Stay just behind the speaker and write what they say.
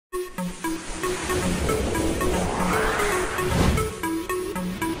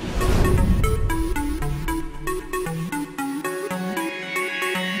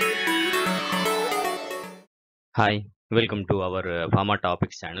Hi, welcome to our Pharma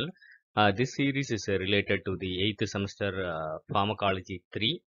Topics channel. This series is related to the 8th semester Pharmacology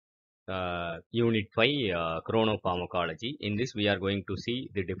 3, Unit 5, Chronopharmacology. In this, we are going to see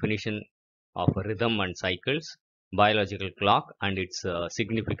the definition of rhythm and cycles, biological clock, and its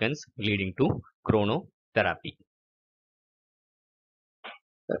significance leading to chronotherapy.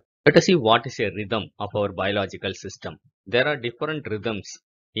 Let us see what is a rhythm of our biological system. There are different rhythms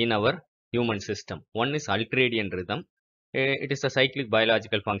in our human system. One is ultradian rhythm. It is a cyclic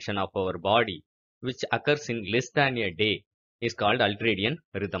biological function of our body which occurs in less than a day is called ultradian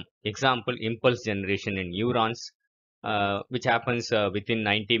rhythm. Example, impulse generation in neurons, which happens within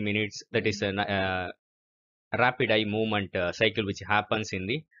 90 minutes. That is a rapid eye movement cycle which happens in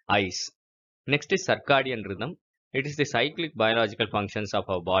the eyes. Next is circadian rhythm. It is the cyclic biological functions of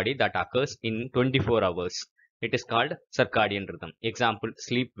our body that occurs in 24 hours. It is called circadian rhythm. Example,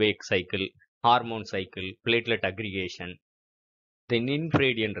 sleep-wake cycle, hormone cycle, platelet aggregation. Then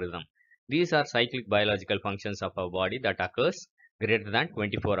infradian rhythm. These are cyclic biological functions of our body that occurs greater than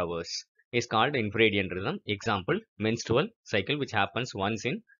 24 hours. Is called infradian rhythm. Example, menstrual cycle which happens once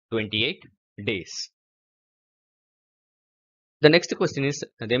in 28 days. The next question is,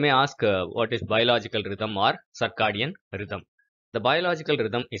 they may ask what is biological rhythm or circadian rhythm. The biological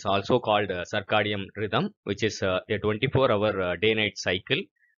rhythm is also called circadian rhythm, which is a 24-hour day-night cycle.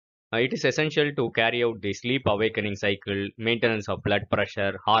 It is essential to carry out the sleep awakening cycle, maintenance of blood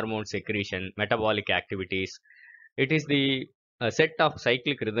pressure, hormone secretion, metabolic activities. It is the set of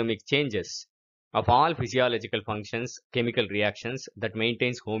cyclic rhythmic changes of all physiological functions, chemical reactions that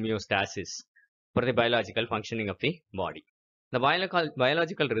maintains homeostasis for the biological functioning of the body. The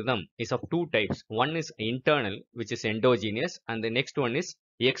biological rhythm is of two types. One is internal, which is endogenous, and the next one is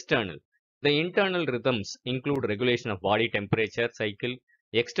external. The internal rhythms include regulation of body temperature cycle.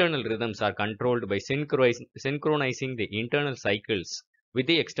 External rhythms are controlled by synchronizing the internal cycles with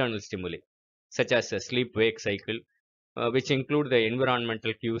the external stimuli, such as a sleep-wake cycle, which include the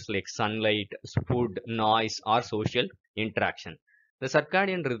environmental cues like sunlight, food, noise, or social interaction. The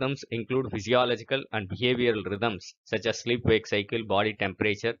circadian rhythms include physiological and behavioral rhythms such as sleep-wake cycle, body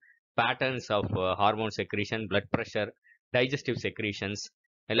temperature, patterns of hormone secretion, blood pressure, digestive secretions,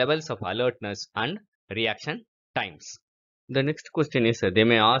 levels of alertness, and reaction times. The next question is, they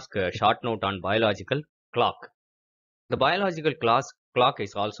may ask a short note on biological clock. The biological clock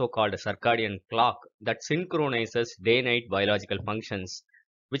is also called a circadian clock that synchronizes day-night biological functions,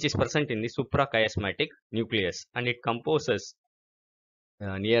 which is present in the suprachiasmatic nucleus, and it composes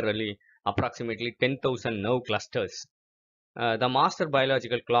nearly approximately 10,000 nerve clusters. The master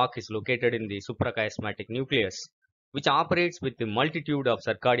biological clock is located in the suprachiasmatic nucleus, which operates with the multitude of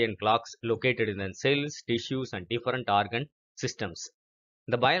circadian clocks located in the cells, tissues, and different organ systems.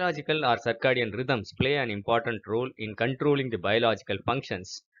 The biological or circadian rhythms play an important role in controlling the biological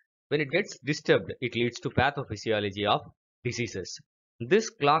functions. When it gets disturbed, it leads to pathophysiology of diseases.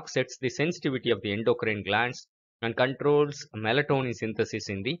 This clock sets the sensitivity of the endocrine glands and controls melatonin synthesis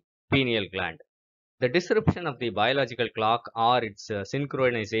in the pineal gland. The disruption of the biological clock or its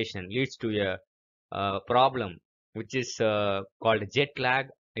synchronization leads to a problem which is called jet lag.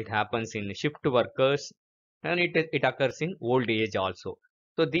 It happens in shift workers and it occurs in old age also.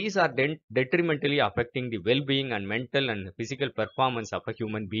 So these are then detrimentally affecting the well-being and mental and physical performance of a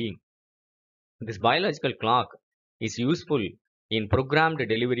human being. This biological clock is useful in programmed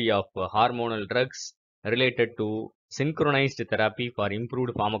delivery of hormonal drugs related to synchronized therapy for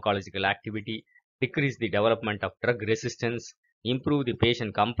improved pharmacological activity, decrease the development of drug resistance, improve the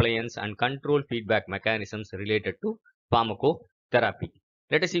patient compliance, and control feedback mechanisms related to pharmacotherapy.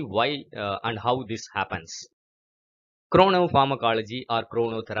 Let us see why and how this happens. Chronopharmacology or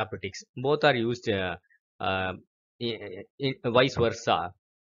chronotherapeutics, both are used uh, vice versa.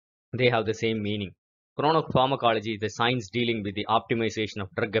 They have the same meaning. Chronopharmacology is the science dealing with the optimization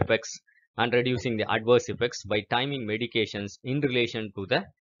of drug effects and reducing the adverse effects by timing medications in relation to the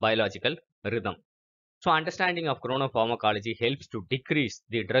biological rhythm. So understanding of chronopharmacology helps to decrease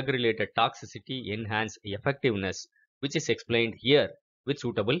the drug-related toxicity, enhance effectiveness, which is explained here with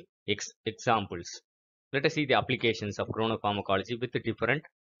suitable examples. Let us see the applications of chronopharmacology with the different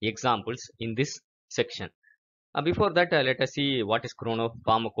examples in this section. Before that, let us see what is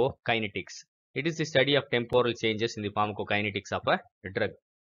chronopharmacokinetics. It is the study of temporal changes in the pharmacokinetics of a drug.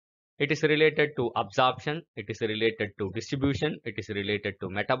 It is related to absorption, it is related to distribution, it is related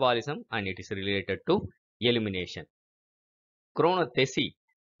to metabolism, and it is related to elimination. Chronotherapy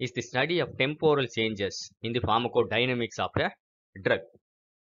is the study of temporal changes in the pharmacodynamics of a drug.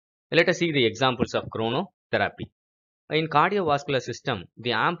 Let us see the examples of chronotherapy. In cardiovascular system,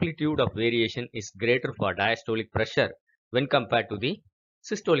 the amplitude of variation is greater for diastolic pressure when compared to the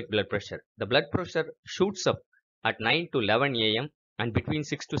systolic blood pressure. The blood pressure shoots up at 9 to 11 a.m. and between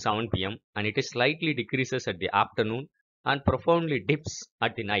 6 to 7 p.m. and it is slightly decreases at the afternoon and profoundly dips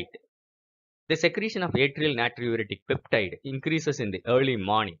at the night. The secretion of atrial natriuretic peptide increases in the early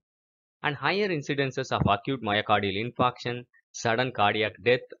morning, and higher incidences of acute myocardial infarction, sudden cardiac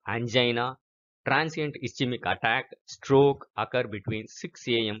death, angina, transient ischemic attack, stroke occur between 6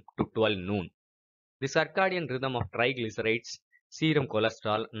 a.m. to 12 noon. The circadian rhythm of triglycerides, serum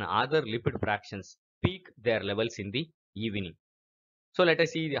cholesterol, and other lipid fractions peak their levels in the evening. So let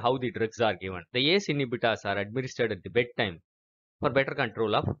us see how the drugs are given. The ACE inhibitors are administered at the bedtime for better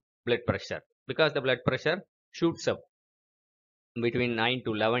control of blood pressure, because the blood pressure shoots up between 9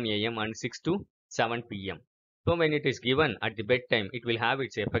 to 11 a.m. and 6 to 7 p.m. So when it is given at the bedtime, it will have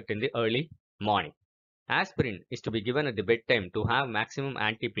its effect in the early morning. Aspirin is to be given at the bedtime to have maximum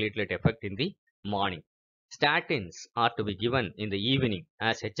antiplatelet effect in the morning. Statins are to be given in the evening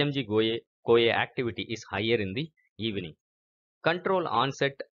as HMG-CoA activity is higher in the evening. Control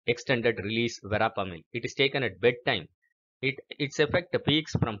onset extended release verapamil. It is taken at bedtime. Its effect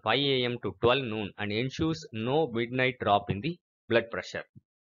peaks from 5 a.m. to 12 noon and ensures no midnight drop in the blood pressure.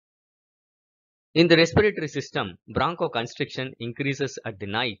 In the respiratory system, bronchoconstriction increases at the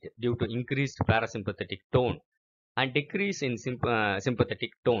night due to increased parasympathetic tone and decrease in sympathetic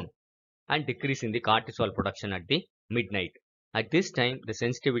tone and decrease in the cortisol production at the midnight. At this time, the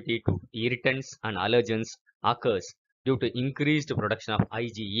sensitivity to irritants and allergens occurs due to increased production of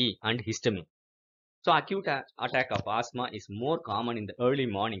IgE and histamine. So acute attack of asthma is more common in the early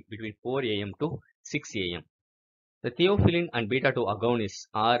morning between 4 a.m. to 6 a.m. The theophylline and beta-2 agonists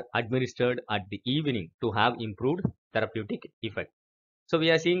are administered at the evening to have improved therapeutic effect. So we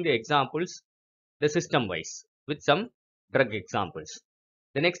are seeing the examples, the system-wise, with some drug examples.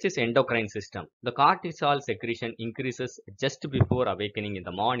 The next is endocrine system. The cortisol secretion increases just before awakening in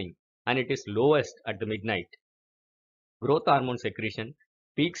the morning and it is lowest at the midnight. Growth hormone secretion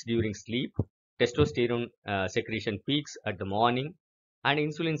peaks during sleep. Testosterone secretion peaks at the morning and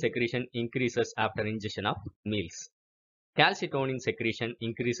insulin secretion increases after ingestion of meals. Calcitonin secretion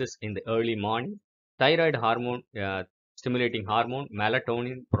increases in the early morning. Thyroid hormone, stimulating hormone,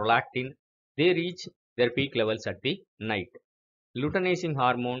 melatonin, prolactin, they reach their peak levels at the night. Luteinizing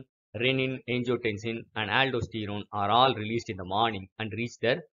hormone, renin, angiotensin, and aldosterone are all released in the morning and reach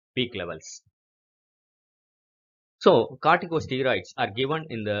their peak levels. So corticosteroids are given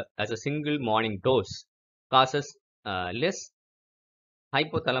as a single morning dose, causes less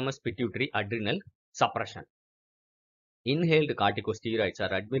hypothalamus pituitary adrenal suppression. Inhaled corticosteroids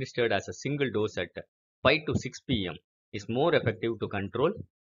are administered as a single dose at 5 to 6 p.m. is more effective to control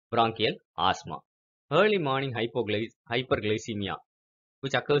bronchial asthma. Early morning hyperglycemia,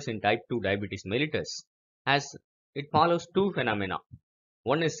 which occurs in type 2 diabetes mellitus, as it follows two phenomena.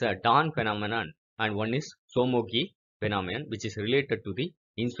 One is a dawn phenomenon and one is Somogyi phenomenon, which is related to the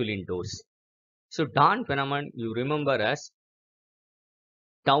insulin dose. So dawn phenomenon you remember as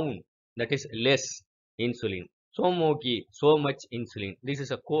down, that is less insulin. Somogyi, so much insulin. This is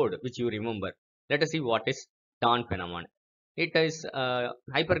a code which you remember. Let us see what is dawn phenomenon. It is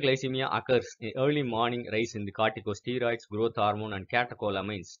hyperglycemia occurs in early morning rise in the corticosteroids, growth hormone and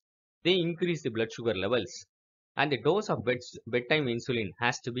catecholamines. They increase the blood sugar levels and the dose of bedtime insulin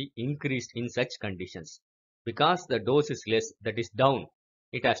has to be increased in such conditions. Because the dose is less, that is down,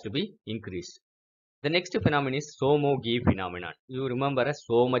 it has to be increased. The next phenomenon is Somogyi phenomenon. You remember as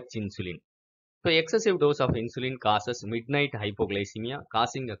so much insulin. So excessive dose of insulin causes midnight hypoglycemia,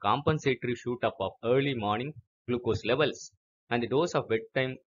 causing a compensatory shoot up of early morning glucose levels, and the dose of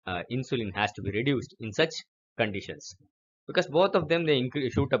bedtime insulin has to be reduced in such conditions, because both of them they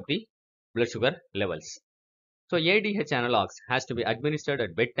shoot up the blood sugar levels. So ADH analogs has to be administered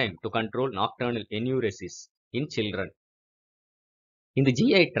at bedtime to control nocturnal enuresis in children. In the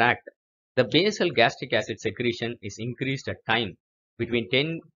GI tract, the basal gastric acid secretion is increased at time between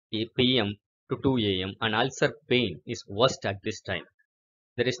 10 p.m. to 2 a.m. and ulcer pain is worst at this time.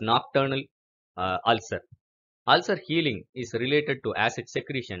 There is nocturnal ulcer. Ulcer healing is related to acid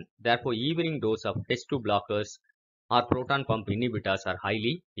secretion. Therefore, evening dose of H2 blockers or proton pump inhibitors are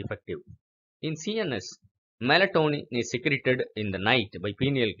highly effective. In CNS, melatonin is secreted in the night by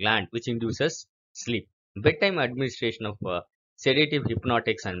pineal gland, which induces sleep. Bedtime administration of sedative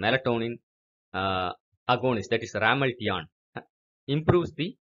hypnotics and melatonin agonist, that is Ramelteon, improves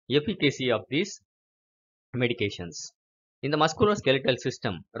the efficacy of these medications. In the musculoskeletal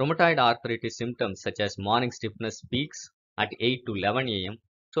system, rheumatoid arthritis symptoms such as morning stiffness peaks at 8 to 11 a.m.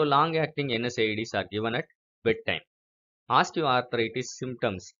 So long-acting NSAIDs are given at bedtime. Osteoarthritis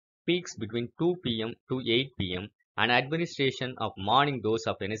symptoms peaks between 2 p.m. to 8 p.m. and administration of morning dose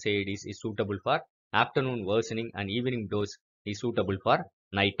of NSAIDs is suitable for afternoon worsening and evening dose is suitable for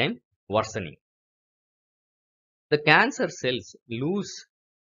nighttime worsening. The cancer cells lose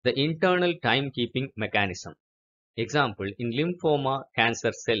the internal timekeeping mechanism. Example, in lymphoma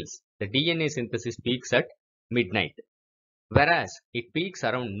cancer cells, the DNA synthesis peaks at midnight, whereas it peaks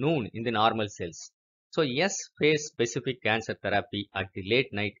around noon in the normal cells. So, S-phase specific cancer therapy at the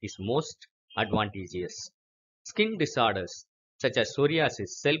late night is most advantageous. Skin disorders such as psoriasis,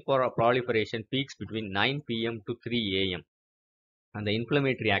 cell proliferation peaks between 9 p.m. to 3 a.m. and the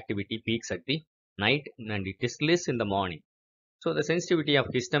inflammatory activity peaks at the night and it is less in the morning. So the sensitivity of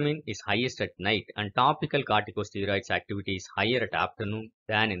histamine is highest at night and topical corticosteroids activity is higher at afternoon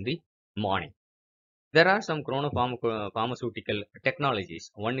than in the morning. There are some chronopharmaceutical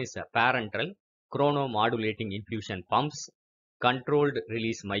technologies. One is parenteral chronomodulating infusion pumps, controlled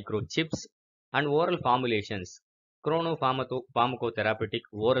release microchips, and oral formulations. Chronopharmacotherapeutic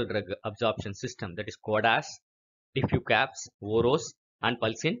oral drug absorption system, that is CODAS, diffucaps, Voros, and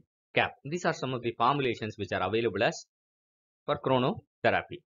Pulsin cap. These are some of the formulations which are available as for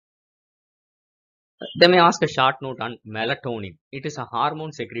chronotherapy. They may ask a short note on melatonin. It is a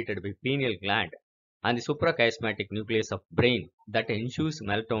hormone secreted by pineal gland and the suprachiasmatic nucleus of brain that ensures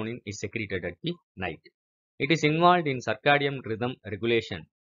melatonin is secreted at the night. It is involved in circadian rhythm regulation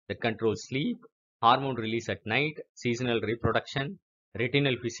that controls sleep, hormone release at night, seasonal reproduction,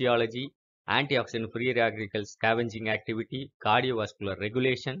 retinal physiology, antioxidant free radical scavenging activity, cardiovascular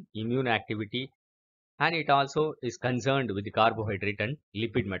regulation, immune activity, and it also is concerned with the carbohydrate and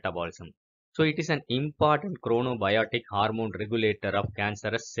lipid metabolism. So it is an important chronobiotic hormone regulator of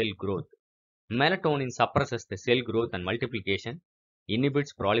cancerous cell growth. Melatonin suppresses the cell growth and multiplication,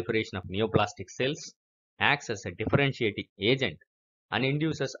 inhibits proliferation of neoplastic cells, acts as a differentiating agent, and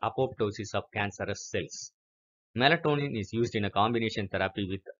induces apoptosis of cancerous cells. Melatonin is used in a combination therapy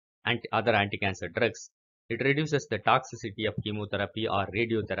with other anti-cancer drugs. It reduces the toxicity of chemotherapy or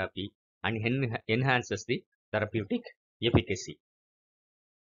radiotherapy and enhances the therapeutic efficacy.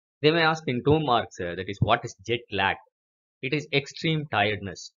 They may ask in 2 marks, that is, what is jet lag? It is extreme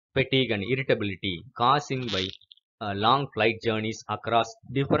tiredness, fatigue and irritability causing by long flight journeys across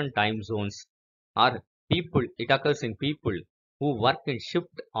different time zones, or it occurs in people who work in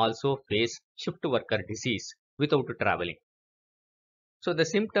shift also face shift worker disease without traveling. So the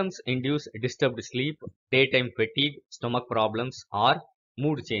symptoms induce disturbed sleep, daytime fatigue, stomach problems, or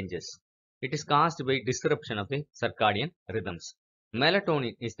mood changes. It is caused by disruption of the circadian rhythms.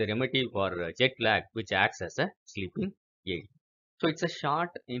 Melatonin is the remedy for jet lag, which acts as a sleeping aid. So it's a short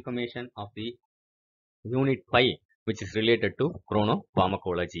information of the unit 5, which is related to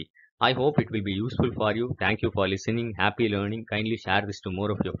chronopharmacology. I hope it will be useful for you. Thank you for listening. Happy learning. Kindly share this to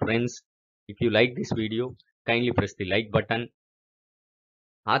more of your friends. If you like this video, kindly press the like button.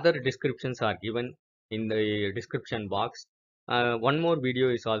 Other descriptions are given in the description box. One more video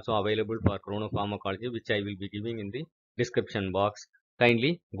is also available for chronopharmacology, which I will be giving in the description box.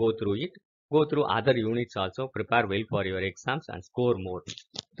 Kindly go through it. Go through other units also. Prepare well for your exams and score more.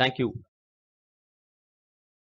 Thank you.